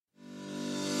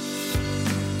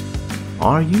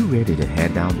Are you ready to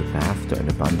head down the path to an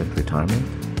abundant retirement?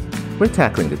 We're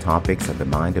tackling the topics of the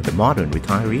mind of the modern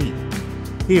retiree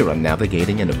here on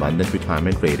Navigating an Abundant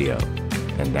Retirement Radio.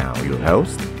 And now your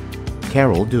host,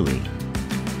 Carol Dewey.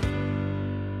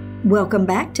 Welcome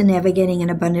back to Navigating an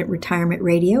Abundant Retirement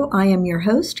Radio. I am your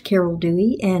host, Carol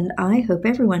Dewey, and I hope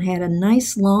everyone had a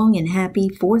nice, long, and happy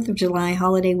 4th of July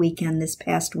holiday weekend this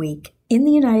past week. In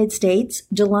the United States,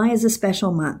 July is a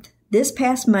special month. This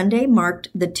past Monday marked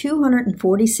the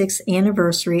 246th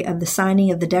anniversary of the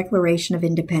signing of the Declaration of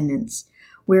Independence,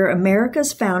 where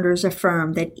America's founders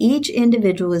affirmed that each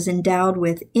individual is endowed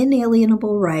with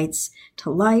inalienable rights to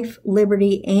life,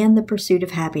 liberty, and the pursuit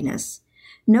of happiness.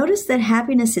 Notice that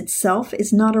happiness itself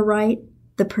is not a right,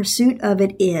 the pursuit of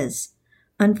it is.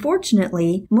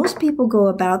 Unfortunately, most people go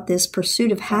about this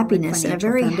pursuit of happiness in a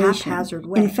very haphazard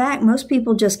way. In fact, most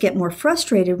people just get more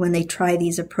frustrated when they try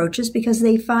these approaches because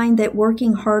they find that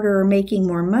working harder or making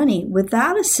more money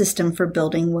without a system for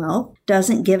building wealth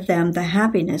doesn't give them the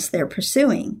happiness they're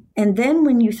pursuing. And then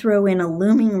when you throw in a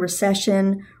looming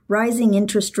recession, rising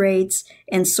interest rates,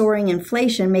 and soaring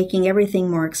inflation making everything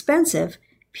more expensive,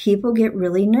 people get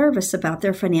really nervous about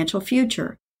their financial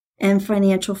future. And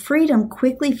financial freedom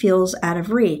quickly feels out of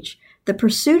reach. The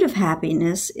pursuit of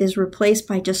happiness is replaced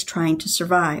by just trying to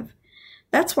survive.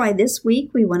 That's why this week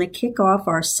we want to kick off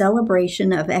our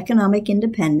celebration of Economic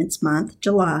Independence Month,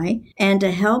 July, and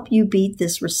to help you beat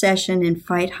this recession and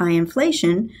fight high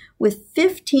inflation with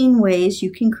 15 ways you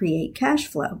can create cash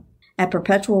flow. At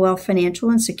Perpetual Wealth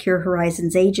Financial and Secure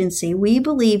Horizons Agency, we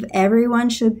believe everyone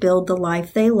should build the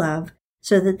life they love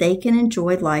so that they can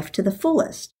enjoy life to the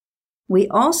fullest. We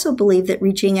also believe that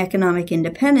reaching economic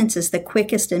independence is the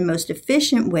quickest and most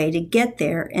efficient way to get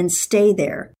there and stay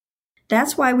there.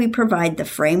 That's why we provide the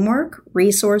framework,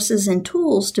 resources, and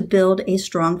tools to build a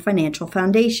strong financial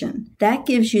foundation. That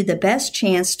gives you the best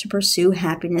chance to pursue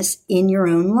happiness in your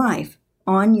own life,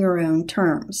 on your own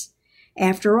terms.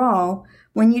 After all,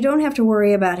 when you don't have to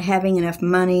worry about having enough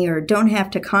money or don't have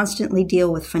to constantly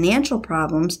deal with financial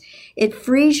problems, it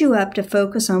frees you up to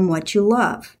focus on what you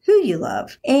love, who you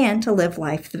love, and to live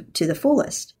life to the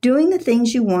fullest, doing the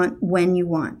things you want when you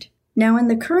want. Now, in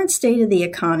the current state of the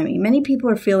economy, many people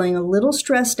are feeling a little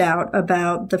stressed out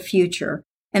about the future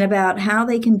and about how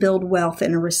they can build wealth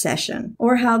in a recession,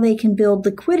 or how they can build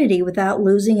liquidity without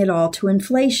losing it all to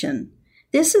inflation.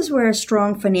 This is where a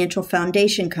strong financial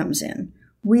foundation comes in.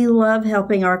 We love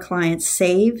helping our clients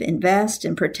save, invest,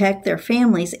 and protect their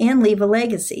families and leave a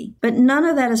legacy. But none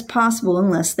of that is possible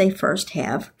unless they first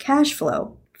have cash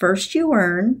flow. First you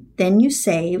earn, then you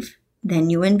save,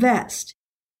 then you invest.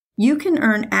 You can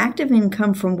earn active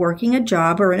income from working a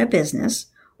job or in a business,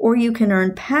 or you can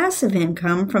earn passive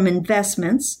income from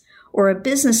investments or a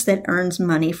business that earns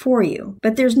money for you.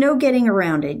 But there's no getting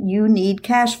around it. You need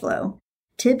cash flow.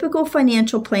 Typical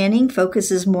financial planning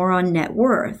focuses more on net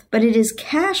worth, but it is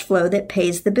cash flow that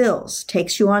pays the bills,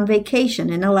 takes you on vacation,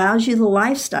 and allows you the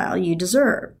lifestyle you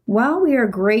deserve. While we are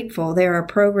grateful there are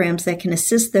programs that can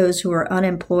assist those who are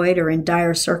unemployed or in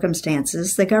dire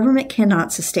circumstances, the government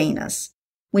cannot sustain us.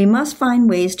 We must find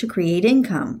ways to create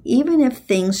income, even if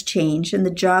things change and the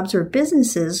jobs or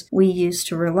businesses we used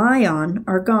to rely on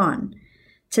are gone.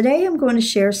 Today I'm going to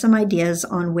share some ideas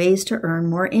on ways to earn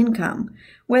more income.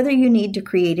 Whether you need to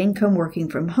create income working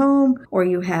from home or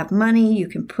you have money you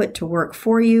can put to work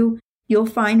for you, you'll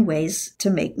find ways to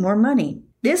make more money.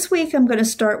 This week I'm going to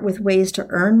start with ways to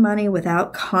earn money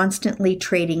without constantly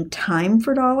trading time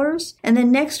for dollars. And then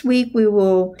next week we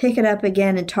will pick it up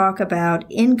again and talk about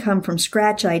income from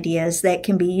scratch ideas that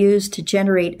can be used to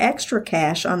generate extra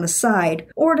cash on the side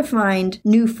or to find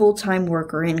new full-time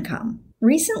work or income.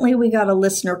 Recently, we got a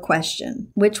listener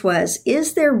question, which was,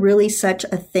 is there really such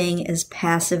a thing as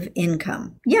passive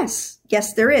income? Yes,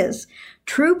 there is.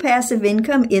 True passive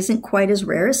income isn't quite as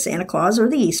rare as Santa Claus or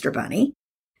the Easter Bunny.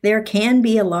 There can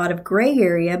be a lot of gray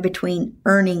area between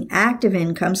earning active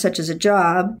income, such as a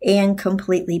job, and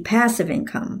completely passive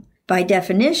income. By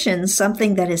definition,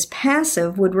 something that is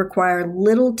passive would require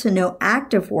little to no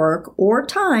active work or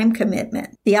time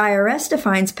commitment. The IRS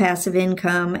defines passive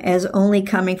income as only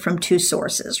coming from two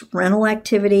sources: rental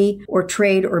activity or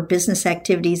trade or business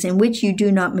activities in which you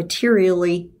do not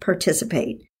materially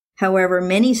participate. However,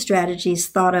 many strategies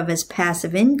thought of as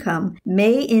passive income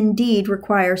may indeed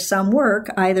require some work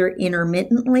either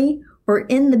intermittently or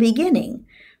in the beginning.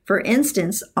 For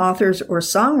instance, authors or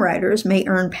songwriters may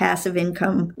earn passive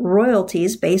income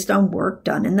royalties based on work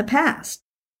done in the past.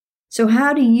 So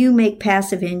how do you make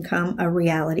passive income a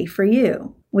reality for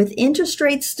you? With interest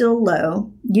rates still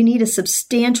low, you need a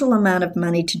substantial amount of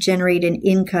money to generate an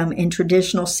income in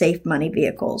traditional safe money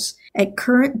vehicles. At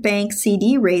current bank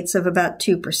CD rates of about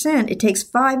 2%, it takes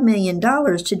 $5 million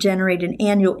to generate an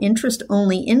annual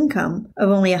interest-only income of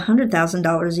only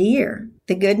 $100,000 a year.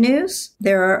 The good news?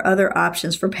 There are other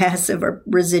options for passive or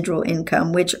residual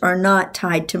income which are not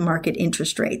tied to market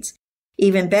interest rates.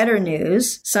 Even better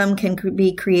news, some can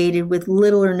be created with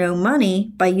little or no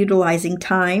money by utilizing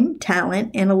time, talent,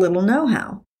 and a little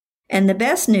know-how. And the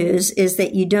best news is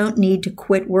that you don't need to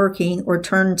quit working or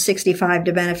turn 65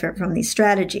 to benefit from these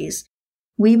strategies.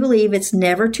 We believe it's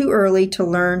never too early to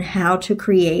learn how to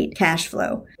create cash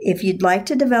flow. If you'd like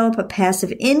to develop a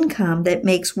passive income that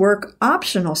makes work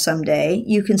optional someday,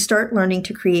 you can start learning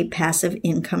to create passive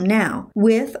income now,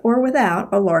 with or without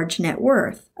a large net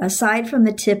worth. Aside from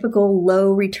the typical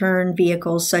low-return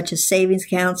vehicles such as savings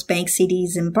accounts, bank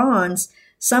CDs, and bonds,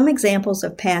 some examples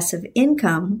of passive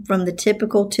income from the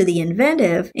typical to the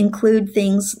inventive include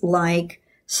things like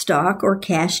stock or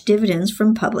cash dividends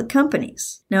from public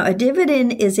companies. Now, a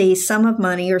dividend is a sum of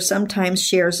money or sometimes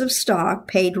shares of stock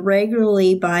paid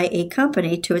regularly by a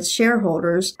company to its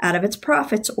shareholders out of its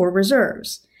profits or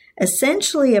reserves.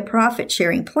 Essentially a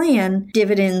profit-sharing plan,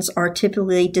 dividends are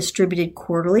typically distributed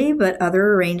quarterly, but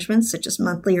other arrangements such as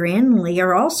monthly or annually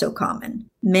are also common.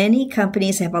 Many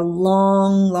companies have a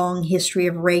long history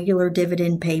of regular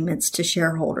dividend payments to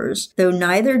shareholders, though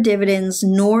neither dividends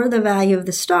nor the value of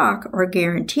the stock are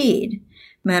guaranteed.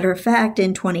 Matter of fact,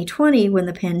 in 2020, when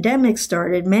the pandemic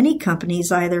started, many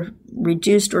companies either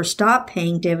reduced or stopped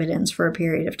paying dividends for a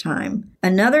period of time.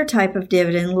 Another type of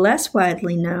dividend, less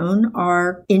widely known,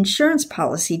 are insurance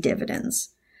policy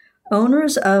dividends.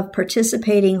 Owners of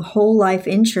participating whole life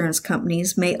insurance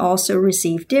companies may also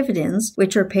receive dividends,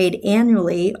 which are paid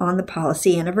annually on the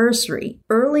policy anniversary.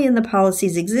 Early in the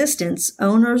policy's existence,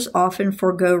 owners often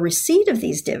forego receipt of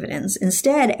these dividends,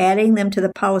 instead adding them to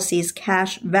the policy's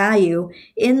cash value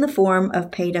in the form of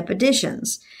paid-up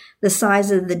additions. The size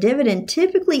of the dividend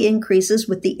typically increases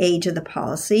with the age of the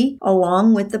policy,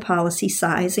 along with the policy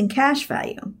size and cash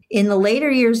value. In the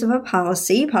later years of a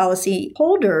policy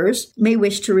holders may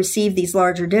wish to receive these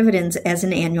larger dividends as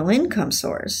an annual income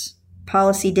source.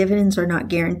 Policy dividends are not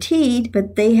guaranteed,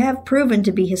 but they have proven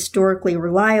to be historically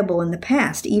reliable in the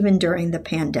past, even during the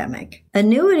pandemic.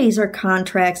 Annuities are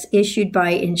contracts issued by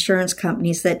insurance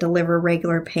companies that deliver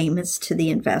regular payments to the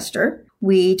investor.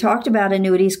 We talked about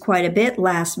annuities quite a bit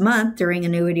last month during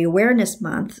Annuity Awareness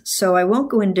Month, so I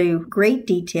won't go into great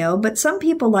detail, but some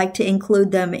people like to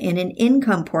include them in an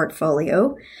income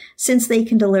portfolio since they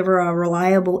can deliver a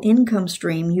reliable income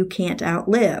stream you can't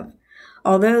outlive.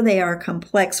 Although they are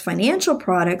complex financial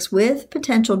products with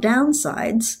potential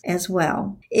downsides as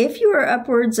well. If you are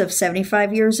upwards of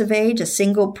 75 years of age, a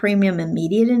single premium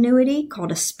immediate annuity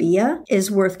called a SPIA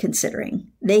is worth considering.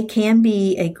 They can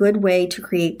be a good way to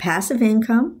create passive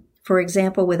income. For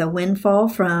example, with a windfall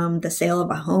from the sale of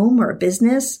a home or a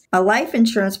business. A life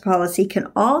insurance policy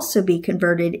can also be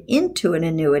converted into an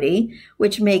annuity,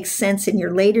 which makes sense in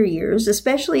your later years,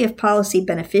 especially if policy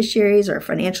beneficiaries are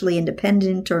financially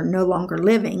independent or no longer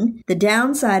living. The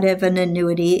downside of an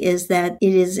annuity is that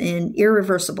it is an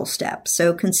irreversible step,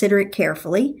 so consider it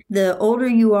carefully. The older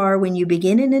you are when you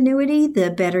begin an annuity,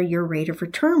 the better your rate of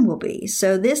return will be.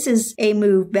 So this is a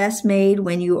move best made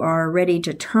when you are ready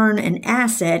to turn an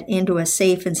asset into a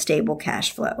safe and stable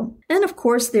cash flow. And of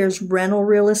course, there's rental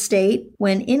real estate.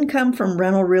 When income from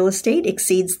rental real estate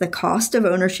exceeds the cost of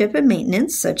ownership and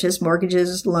maintenance, such as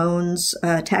mortgages, loans,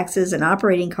 taxes, and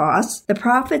operating costs, the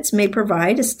profits may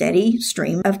provide a steady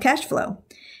stream of cash flow.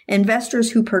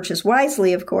 Investors who purchase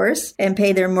wisely, of course, and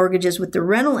pay their mortgages with the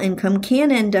rental income can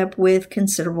end up with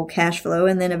considerable cash flow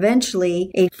and then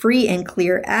eventually a free and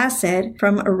clear asset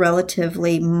from a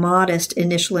relatively modest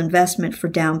initial investment for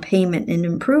down payment and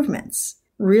improvements.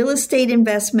 Real estate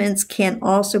investments can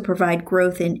also provide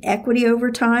growth in equity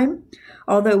over time,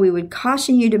 although we would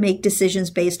caution you to make decisions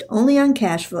based only on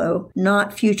cash flow,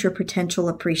 not future potential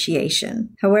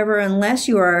appreciation. However, unless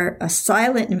you are a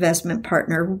silent investment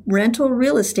partner, rental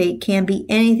real estate can be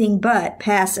anything but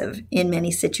passive in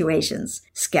many situations.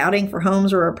 Scouting for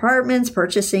homes or apartments,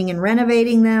 purchasing and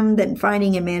renovating them, then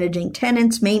finding and managing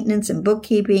tenants, maintenance, and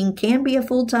bookkeeping can be a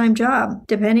full-time job,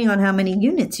 depending on how many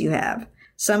units you have.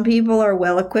 Some people are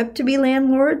well equipped to be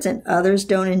landlords and others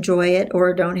don't enjoy it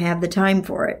or don't have the time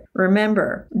for it.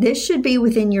 Remember, this should be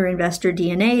within your investor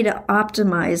DNA to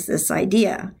optimize this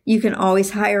idea. You can always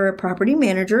hire a property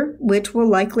manager, which will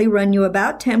likely run you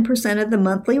about 10% of the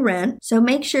monthly rent, so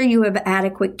make sure you have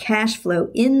adequate cash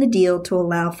flow in the deal to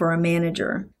allow for a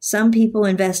manager. Some people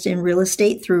invest in real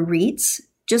estate through REITs,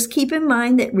 Just keep in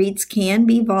mind that REITs can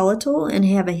be volatile and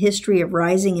have a history of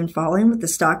rising and falling with the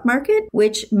stock market,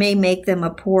 which may make them a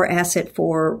poor asset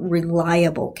for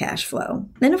reliable cash flow.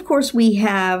 Then, of course, we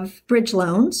have bridge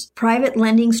loans. Private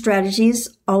lending strategies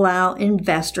allow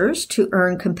investors to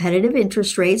earn competitive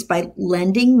interest rates by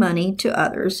lending money to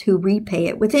others who repay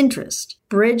it with interest.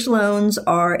 Bridge loans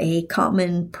are a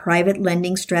common private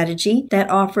lending strategy that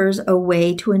offers a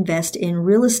way to invest in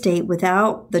real estate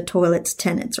without the toilets,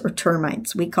 tenants, or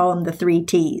termites. We call them the 3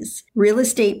 T's. Real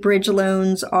estate bridge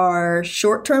loans are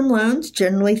short-term loans,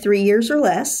 generally 3 years or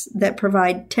less, that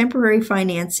provide temporary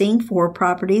financing for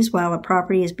properties while a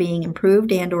property is being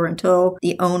improved and or until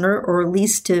the owner or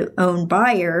lease-to-own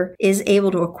buyer is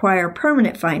able to acquire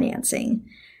permanent financing.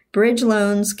 Bridge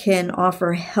loans can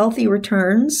offer healthy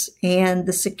returns and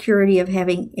the security of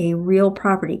having a real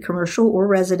property, commercial or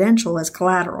residential, as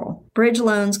collateral. Bridge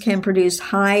loans can produce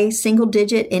high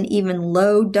single-digit and even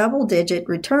low double-digit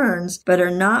returns, but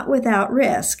are not without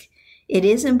risk. It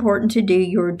is important to do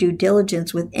your due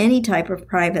diligence with any type of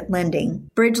private lending.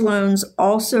 Bridge loans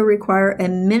also require a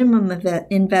minimum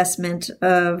investment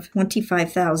of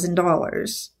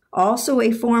 $25,000. Also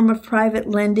a form of private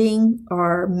lending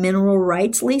are mineral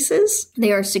rights leases.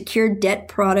 They are a secured debt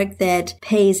product that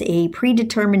pays a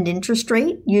predetermined interest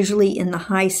rate, usually in the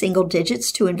high single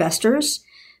digits, to investors.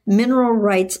 Mineral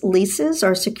rights leases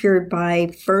are secured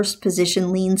by first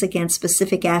position liens against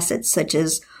specific assets such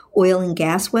as oil and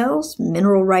gas wells,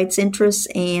 mineral rights interests,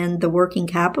 and the working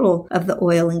capital of the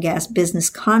oil and gas business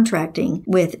contracting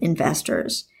with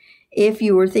investors. If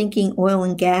you were thinking oil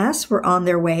and gas were on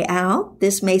their way out,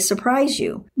 this may surprise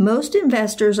you. Most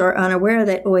investors are unaware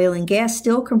that oil and gas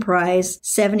still comprise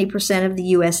 70% of the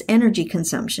U.S. energy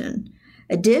consumption.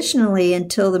 Additionally,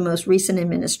 until the most recent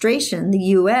administration, the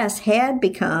U.S. had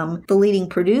become the leading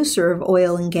producer of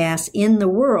oil and gas in the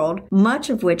world, much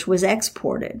of which was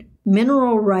exported.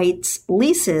 Mineral rights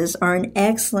leases are an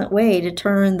excellent way to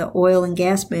turn the oil and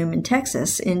gas boom in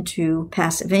Texas into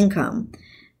passive income.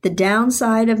 The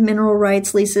downside of mineral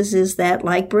rights leases is that,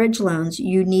 like bridge loans,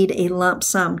 you need a lump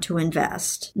sum to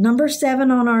invest. Number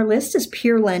 7 on our list is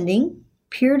peer lending.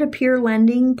 Peer-to-peer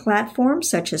lending platforms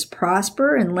such as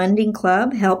Prosper and Lending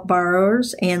Club help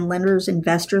borrowers and lenders,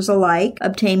 investors alike,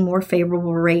 obtain more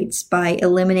favorable rates by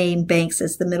eliminating banks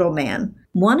as the middleman.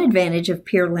 One advantage of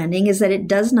peer lending is that it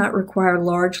does not require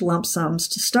large lump sums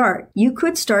to start. You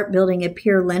could start building a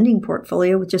peer lending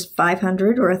portfolio with just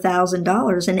 $500 or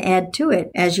 $1,000 and add to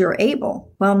it as you're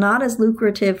able. While not as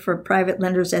lucrative for private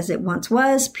lenders as it once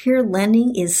was, peer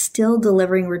lending is still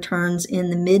delivering returns in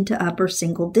the mid to upper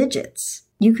single digits.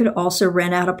 You could also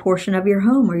rent out a portion of your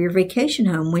home or your vacation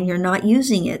home when you're not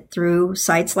using it through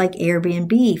sites like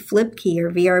Airbnb, Flipkey,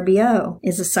 or VRBO.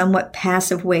 Is a somewhat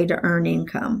passive way to earn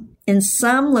income. In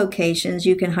some locations,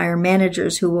 you can hire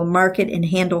managers who will market and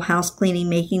handle house cleaning,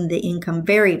 making the income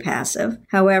very passive.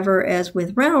 However, as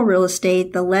with rental real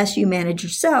estate, the less you manage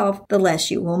yourself, the less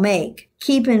you will make.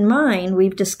 Keep in mind,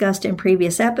 we've discussed in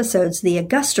previous episodes the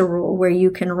Augusta rule, where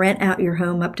you can rent out your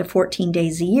home up to 14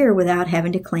 days a year without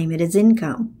having to claim it as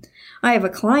income. I have a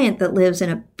client that lives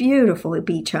in a beautiful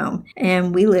beach home,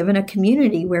 and we live in a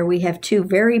community where we have 2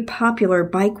 very popular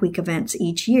bike week events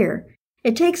each year.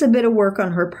 It takes a bit of work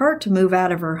on her part to move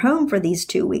out of her home for these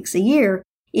 2 weeks a year,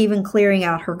 even clearing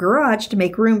out her garage to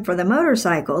make room for the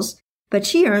motorcycles, but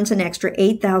she earns an extra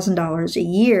 $8,000 a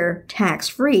year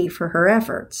tax-free for her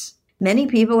efforts. Many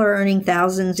people are earning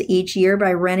thousands each year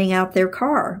by renting out their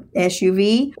car,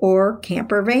 SUV, or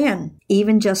camper van,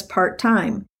 even just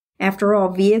part-time. After all,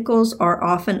 vehicles are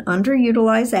often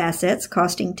underutilized assets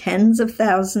costing tens of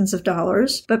thousands of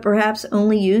dollars, but perhaps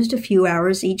only used a few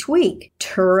hours each week.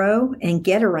 Turo and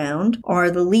Getaround are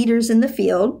the leaders in the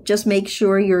field. Just make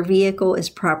sure your vehicle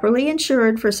is properly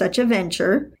insured for such a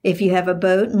venture. If you have a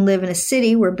boat and live in a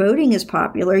city where boating is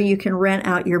popular, you can rent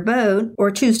out your boat or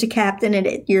choose to captain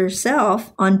it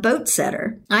yourself on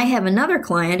BoatSetter. I have another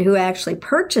client who actually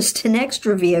purchased an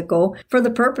extra vehicle for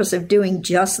the purpose of doing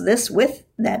just this with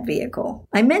that vehicle.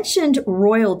 I mentioned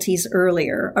royalties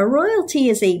earlier. A royalty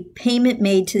is a payment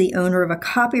made to the owner of a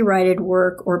copyrighted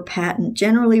work or patent,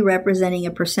 generally representing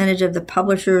a percentage of the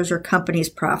publisher's or company's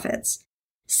profits.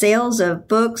 Sales of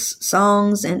books,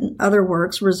 songs, and other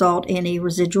works result in a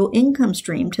residual income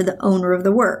stream to the owner of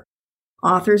the work.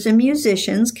 Authors and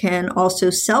musicians can also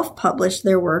self-publish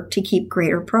their work to keep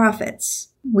greater profits.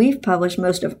 We've published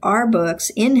most of our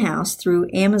books in-house through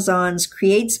Amazon's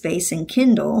CreateSpace and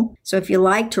Kindle. So if you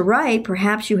like to write,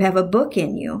 perhaps you have a book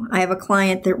in you. I have a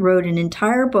client that wrote an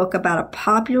entire book about a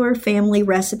popular family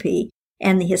recipe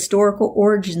and the historical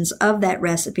origins of that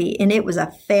recipe, and it was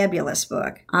a fabulous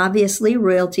book. Obviously,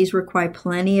 royalties require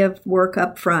plenty of work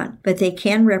up front, but they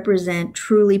can represent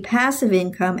truly passive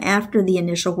income after the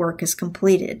initial work is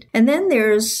completed. And then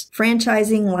there's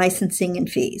franchising, licensing, and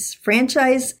fees.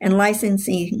 Franchise and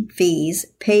licensing fees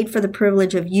paid for the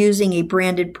privilege of using a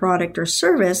branded product or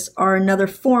service are another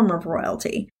form of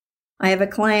royalty. I have a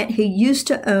client who used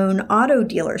to own auto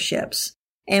dealerships.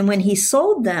 And when he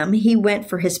sold them, he went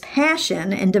for his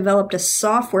passion and developed a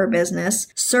software business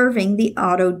serving the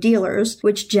auto dealers,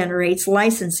 which generates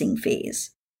licensing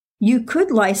fees. You could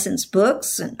license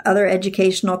books and other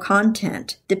educational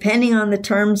content. Depending on the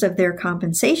terms of their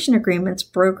compensation agreements,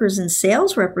 brokers and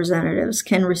sales representatives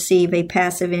can receive a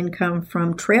passive income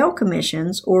from trail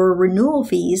commissions or renewal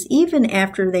fees even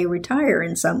after they retire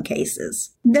in some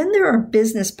cases. Then there are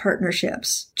business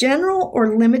partnerships. General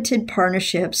or limited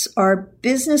partnerships are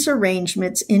business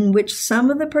arrangements in which some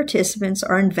of the participants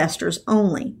are investors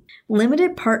only.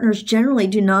 Limited partners generally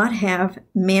do not have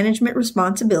management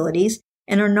responsibilities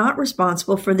and are not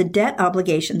responsible for the debt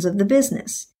obligations of the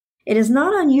business. It is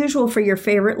not unusual for your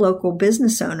favorite local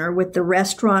business owner with the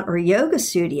restaurant or yoga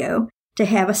studio to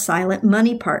have a silent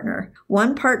money partner.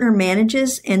 One partner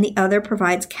manages and the other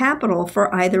provides capital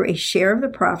for either a share of the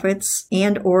profits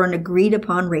and or an agreed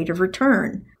upon rate of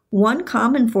return. One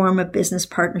common form of business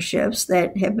partnerships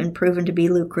that have been proven to be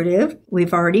lucrative,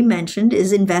 we've already mentioned,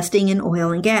 is investing in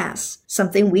oil and gas,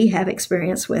 something we have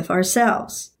experience with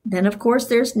ourselves. Then, of course,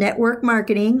 there's network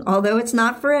marketing. Although it's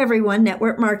not for everyone,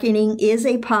 network marketing is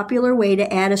a popular way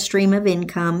to add a stream of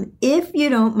income if you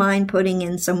don't mind putting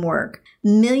in some work.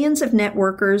 Millions of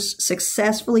networkers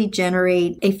successfully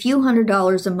generate a few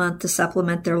 $100s a month to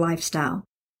supplement their lifestyle.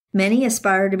 Many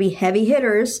aspire to be heavy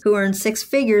hitters who earn six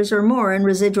figures or more in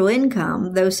residual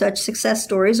income. Though such success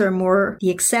stories are more the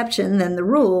exception than the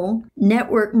rule,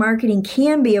 network marketing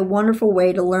can be a wonderful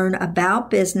way to learn about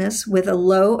business with a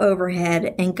low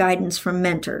overhead and guidance from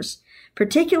mentors,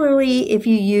 particularly if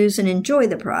you use and enjoy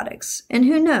the products. And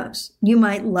who knows, you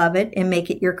might love it and make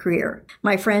it your career.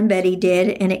 My friend Betty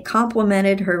did, and it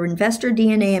complemented her investor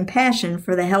DNA and passion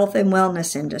for the health and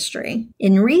wellness industry.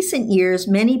 In recent years,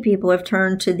 many people have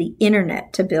turned to the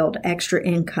internet to build extra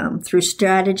income through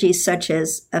strategies such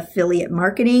as affiliate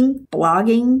marketing,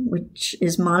 blogging, which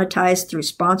is monetized through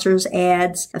sponsors,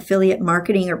 ads, affiliate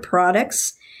marketing or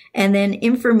products, and then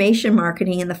information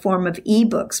marketing in the form of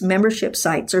ebooks, membership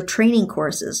sites, or training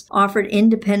courses offered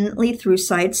independently through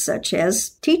sites such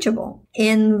as Teachable.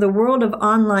 In the world of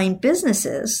online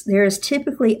businesses, there is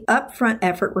typically upfront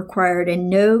effort required and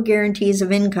no guarantees of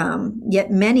income,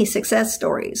 yet many success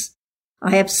stories.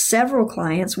 I have several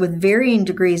clients with varying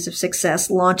degrees of success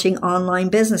launching online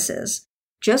businesses.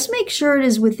 Just make sure it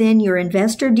is within your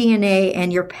investor DNA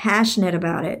and you're passionate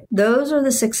about it. Those are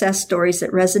the success stories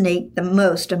that resonate the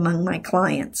most among my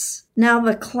clients. Now,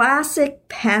 the classic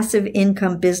passive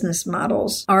income business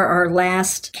models are our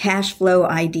last cash flow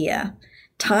idea.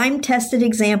 Time-tested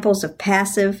examples of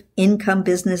passive income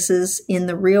businesses in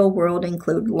the real world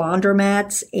include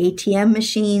laundromats, ATM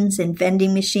machines, and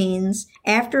vending machines.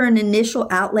 After an initial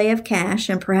outlay of cash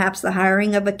and perhaps the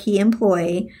hiring of a key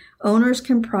employee, owners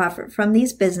can profit from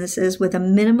these businesses with a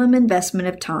minimum investment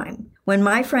of time. When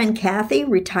my friend Kathy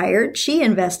retired, she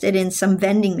invested in some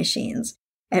vending machines.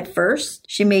 At first,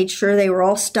 she made sure they were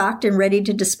all stocked and ready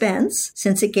to dispense,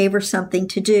 since it gave her something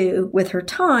to do with her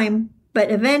time. But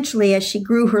eventually, as she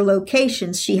grew her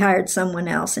locations, she hired someone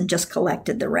else and just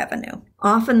collected the revenue.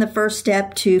 Often the first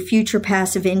step to future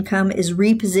passive income is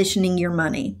repositioning your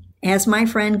money. As my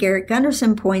friend Garrett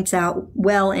Gunderson points out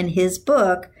well in his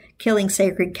book, Killing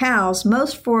Sacred Cows,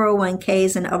 most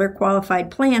 401ks and other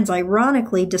qualified plans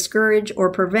ironically discourage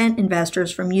or prevent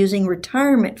investors from using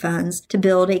retirement funds to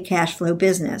build a cash flow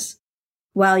business.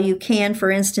 While you can,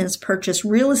 for instance, purchase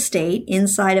real estate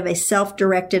inside of a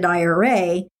self-directed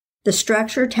IRA, the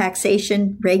structure,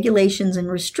 taxation, regulations, and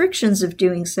restrictions of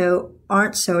doing so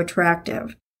aren't so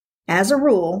attractive. As a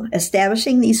rule,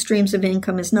 establishing these streams of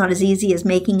income is not as easy as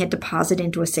making a deposit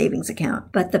into a savings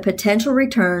account, but the potential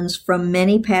returns from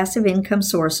many passive income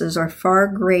sources are far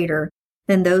greater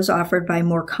than those offered by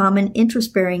more common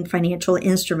interest-bearing financial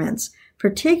instruments,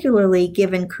 particularly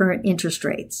given current interest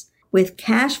rates. With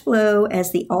cash flow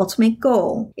as the ultimate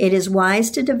goal, it is wise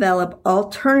to develop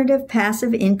alternative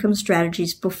passive income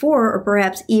strategies before or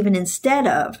perhaps even instead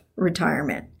of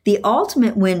retirement. The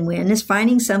ultimate win-win is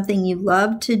finding something you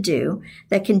love to do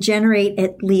that can generate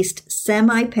at least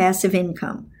semi-passive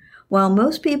income. While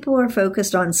most people are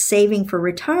focused on saving for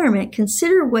retirement,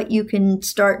 consider what you can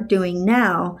start doing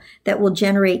now that will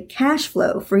generate cash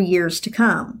flow for years to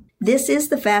come. This is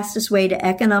the fastest way to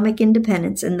economic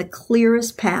independence and the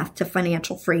clearest path to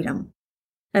financial freedom.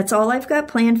 That's all I've got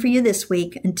planned for you this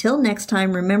week. Until next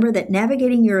time, remember that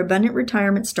navigating your abundant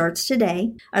retirement starts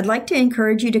today. I'd like to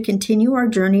encourage you to continue our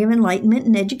journey of enlightenment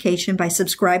and education by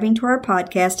subscribing to our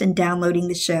podcast and downloading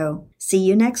the show. See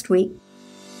you next week.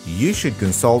 You should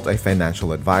consult a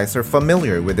financial advisor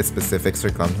familiar with the specific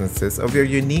circumstances of your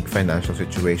unique financial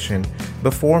situation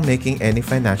before making any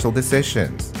financial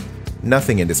decisions.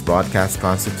 Nothing in this broadcast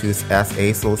constitutes as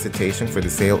a solicitation for the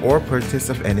sale or purchase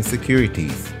of any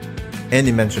securities.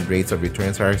 Any mentioned rates of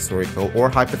returns are historical or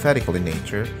hypothetical in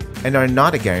nature and are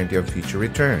not a guarantee of future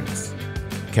returns.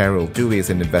 Carol Dewey is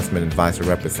an investment advisor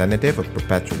representative of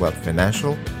Perpetual Wealth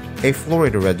Financial, a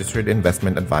Florida-registered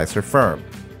investment advisor firm.